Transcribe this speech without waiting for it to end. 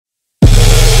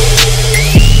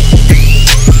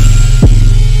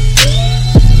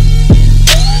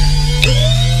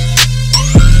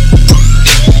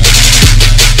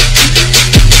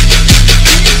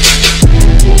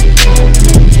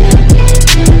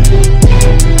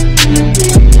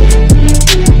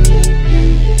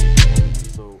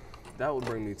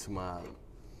to my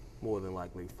more than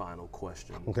likely final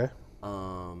question. Okay.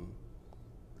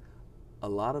 A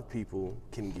lot of people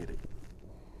can get it.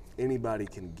 Anybody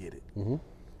can get it. Mm-hmm.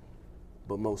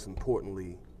 But most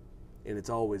importantly, and it's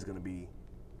always going to be,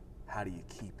 how do you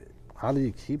keep it? How do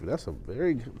you keep it? That's a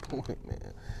very good point,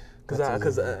 man.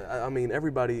 Because I mean,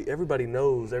 everybody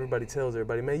knows, everybody tells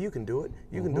everybody, man, you can do it.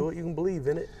 You can do it. You can believe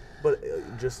in it. But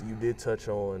just you did touch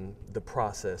on the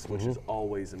process, which is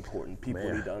always important.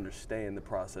 People need to understand the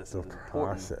process. The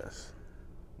process.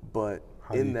 But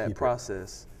in that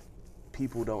process,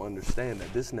 people don't understand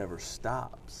that this never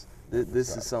stops.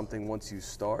 This is something, once you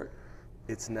start,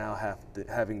 it's now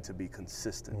having to be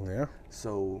consistent. Yeah.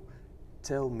 So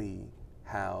tell me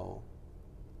how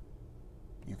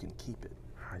you can keep it.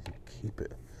 How you keep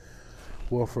it?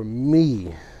 Well, for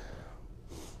me,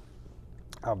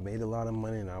 I've made a lot of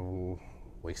money and I've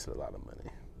wasted a lot of money.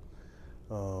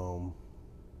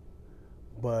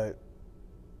 But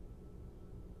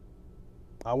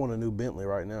I want a new Bentley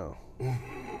right now.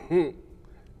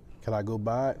 Can I go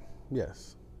buy it?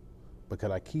 Yes. But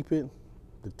could I keep it?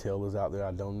 The tail is out there.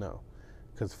 I don't know.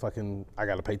 Because I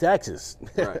got to pay taxes.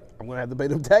 Right. I'm going to have to pay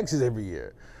them taxes every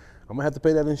year. I'm going to have to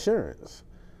pay that insurance.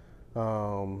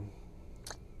 You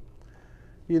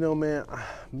know, man,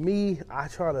 I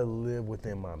try to live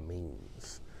within my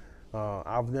means.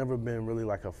 I've never been really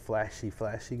like a flashy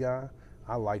guy.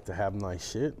 I like to have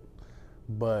nice shit,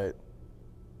 but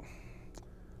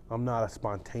I'm not a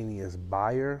spontaneous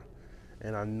buyer.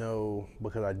 And I know,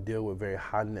 because I deal with very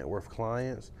high net worth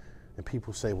clients, and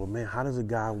people say, well, man, how does a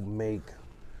guy make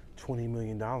 $20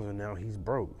 million and now he's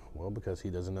broke? Well, because he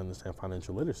doesn't understand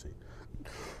financial literacy.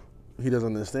 He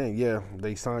doesn't understand, yeah,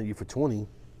 they sign you for 20,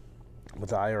 but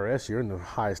the IRS, you're in the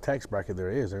highest tax bracket there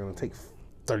is. They're gonna take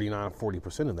 39,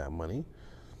 40% of that money.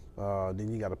 Then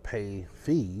you gotta pay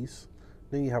fees.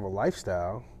 Then you have a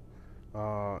lifestyle.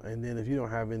 And then if you don't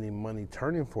have any money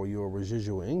turning for you or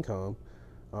residual income,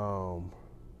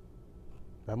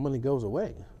 that money goes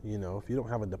away, you know, if you don't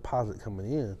have a deposit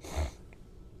coming in.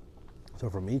 So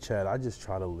for me, Chad, I just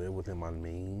try to live within my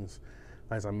means.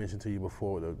 As I mentioned to you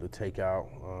before, the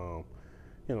takeout,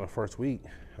 you know, the first week,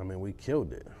 I mean, we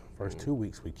killed it. First 2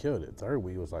 weeks, we killed it. Third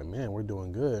week was like, man, we're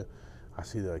doing good. I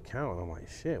see the account, and I'm like,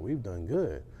 shit, we've done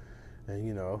good. And,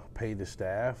 you know, paid the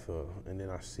staff, and then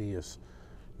I see us,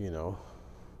 you know,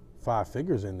 5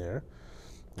 figures in there.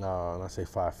 And I say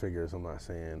 5 figures, I'm not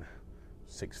saying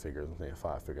 6 figures, I'm saying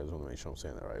 5 figures. I want to make sure I'm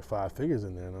saying that right. 5 figures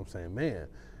in there, and I'm saying, man,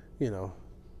 you know,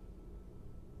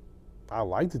 I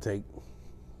like to take,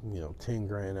 you know, 10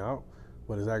 grand out,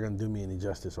 but is that going to do me any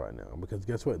justice right now? Because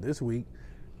guess what? This week,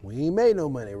 we ain't made no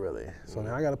money really. So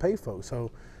now I got to pay folks.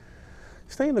 So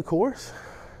stay in the course,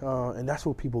 and that's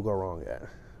what people go wrong at.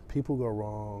 People go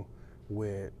wrong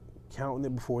with counting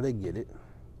it before they get it.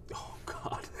 Oh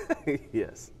God,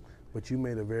 yes. But you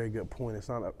made a very good point. It's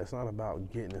not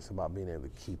about getting, it's about being able to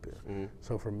keep it.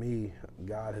 So for me,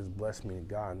 God has blessed me.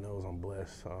 God knows I'm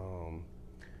blessed.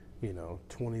 You know,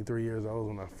 23 years old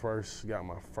when I first got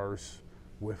my first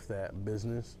with that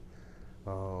business.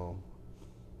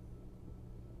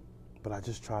 But I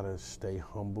just try to stay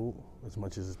humble as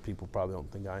much as people probably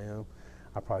don't think I am.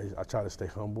 I try to stay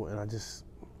humble, and I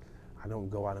don't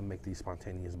go out and make these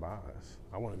spontaneous buys.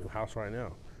 I want a new house right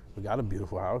now. We got a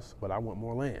beautiful house, but I want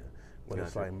more land. But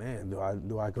it's like, man,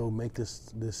 do I go make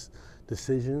this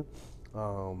decision?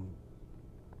 And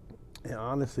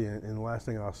honestly, and the last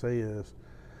thing I'll say is,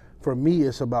 for me,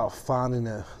 it's about finding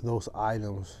those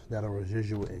items that are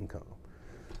residual income.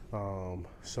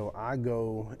 So I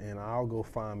go and I'll go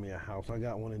find me a house. I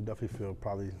got one in Duffyfield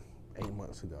probably 8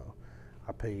 months ago.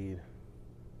 I paid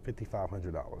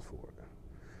 $5,500 for it.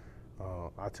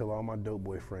 I tell all my dope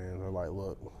boy friends, they're like,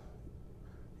 look,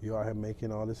 you out here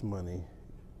making all this money,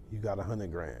 you got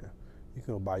 100 grand. You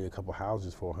can go buy you a couple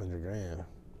houses for 100 grand,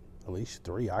 at least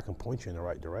 3. I can point you in the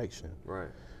right direction.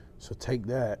 Right. So take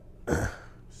that,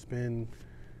 spend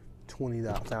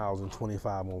 20,000,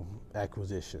 25 on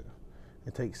acquisition,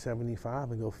 and take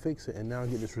 75 and go fix it, and now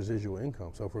get this residual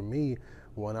income. So for me,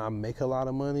 when I make a lot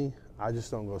of money, I just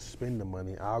don't go spend the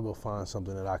money. I'll go find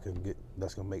something that I can get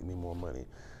that's gonna make me more money.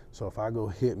 So if I go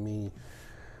hit me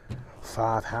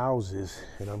 5 houses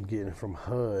and I'm getting from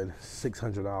HUD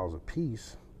 $600 a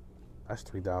piece, that's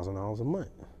 $3,000 a month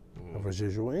of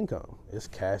residual income. It's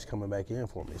cash coming back in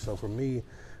for me. So for me,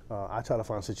 I try to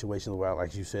find situations where,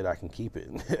 like you said, I can keep it.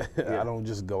 I don't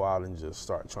just go out and just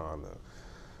start trying to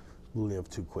live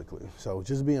too quickly. So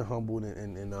just being humble,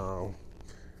 and I'll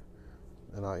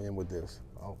end with this.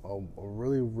 A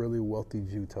really, really wealthy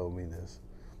Jew told me this.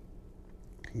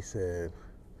 He said,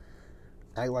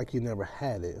 act like you never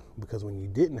had it, because when you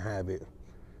didn't have it,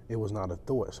 it was not a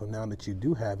thought. So now that you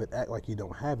do have it, act like you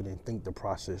don't have it and think the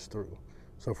process through.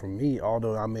 So for me,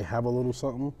 although I may have a little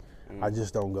something, I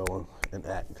just don't go and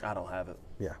act. I don't have it.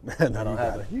 Yeah, I don't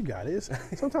have it. You got it.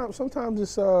 Sometimes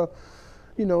it's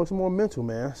it's more mental,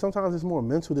 man. Sometimes it's more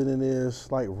mental than it is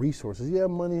like resources. Yeah,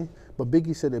 money, but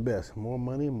Biggie said it best: more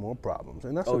money, more problems,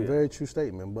 and that's a very true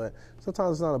statement. But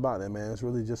sometimes it's not about that, man. It's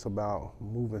really just about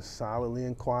moving silently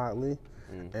and quietly,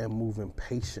 and moving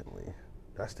patiently.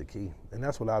 That's the key, and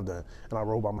that's what I've done. And I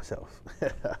roll by myself. I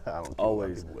don't keep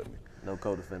Always people with me. No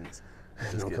co-defendants.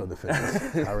 No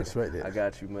co-defendants. I respect it. I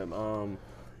got you, man.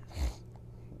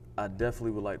 I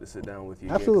definitely would like to sit down with you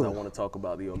Absolutely. because I want to talk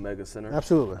about the Omega Center.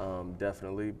 Absolutely.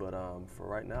 Definitely. But for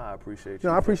right now, I appreciate you.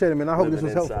 No, I appreciate it, man. I hope this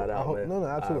was helpful. Out, no,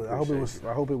 absolutely.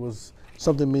 I hope it was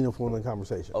something meaningful in the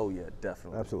conversation. Oh yeah,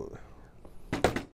 definitely. Absolutely.